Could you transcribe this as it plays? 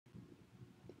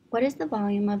What is the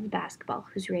volume of a basketball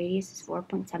whose radius is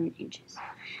 4.7 inches?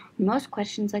 In most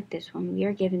questions like this one, we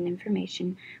are given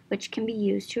information which can be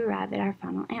used to arrive at our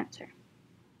final answer.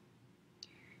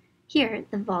 Here,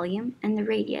 the volume and the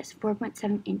radius,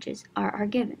 4.7 inches, are our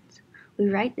givens. We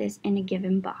write this in a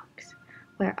given box,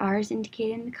 where R is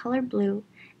indicated in the color blue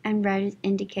and red is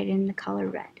indicated in the color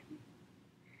red.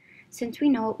 Since we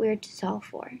know what we are to solve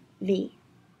for, V,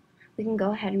 we can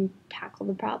go ahead and tackle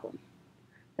the problem.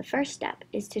 The first step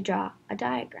is to draw a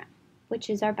diagram,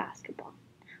 which is our basketball.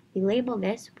 We label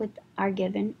this with our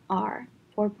given R,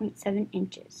 4.7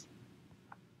 inches.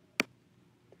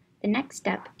 The next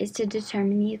step is to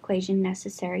determine the equation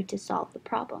necessary to solve the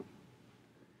problem.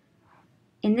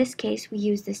 In this case, we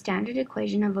use the standard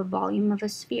equation of a volume of a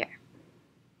sphere.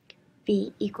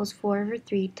 V equals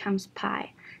 4/3 times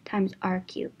pi times r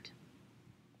cubed.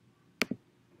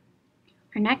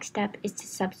 Our next step is to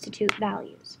substitute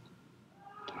values.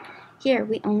 Here,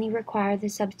 we only require the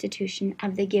substitution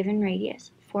of the given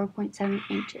radius, 4.7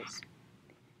 inches.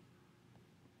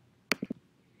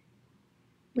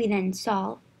 We then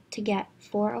solve to get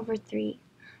 4/3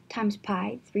 times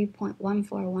pi,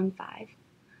 3.1415,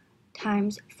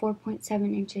 times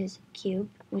 4.7 inches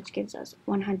cubed, which gives us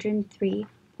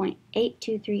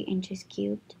 103.823 inches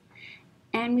cubed,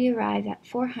 and we arrive at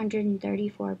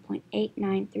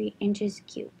 434.893 inches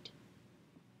cubed.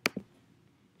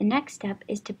 The next step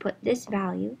is to put this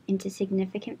value into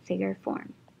significant figure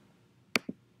form.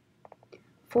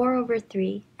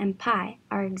 4/3 and pi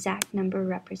are exact number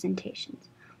representations,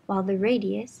 while the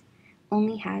radius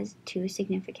only has two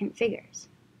significant figures,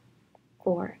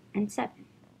 4 and 7.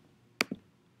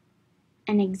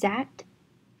 An exact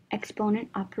exponent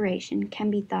operation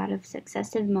can be thought of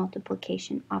successive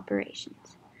multiplication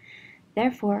operations.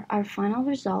 Therefore, our final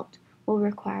result will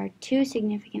require two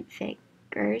significant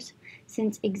figures,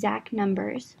 since exact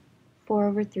numbers,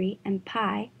 4/3 and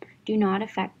pi, do not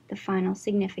affect the final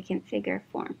significant figure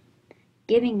form,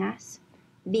 giving us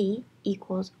V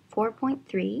equals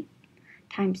 4.3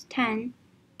 times 10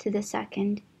 to the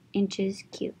second inches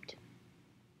cubed.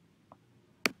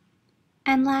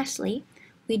 And lastly,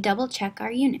 we double check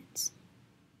our units.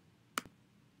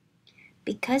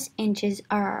 Because inches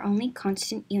are our only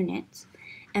constant units,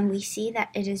 and we see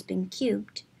that it has been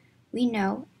cubed, we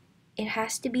know it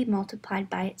has to be multiplied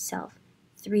by itself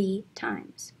 3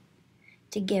 times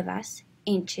to give us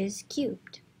inches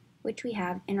cubed, which we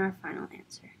have in our final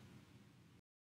answer.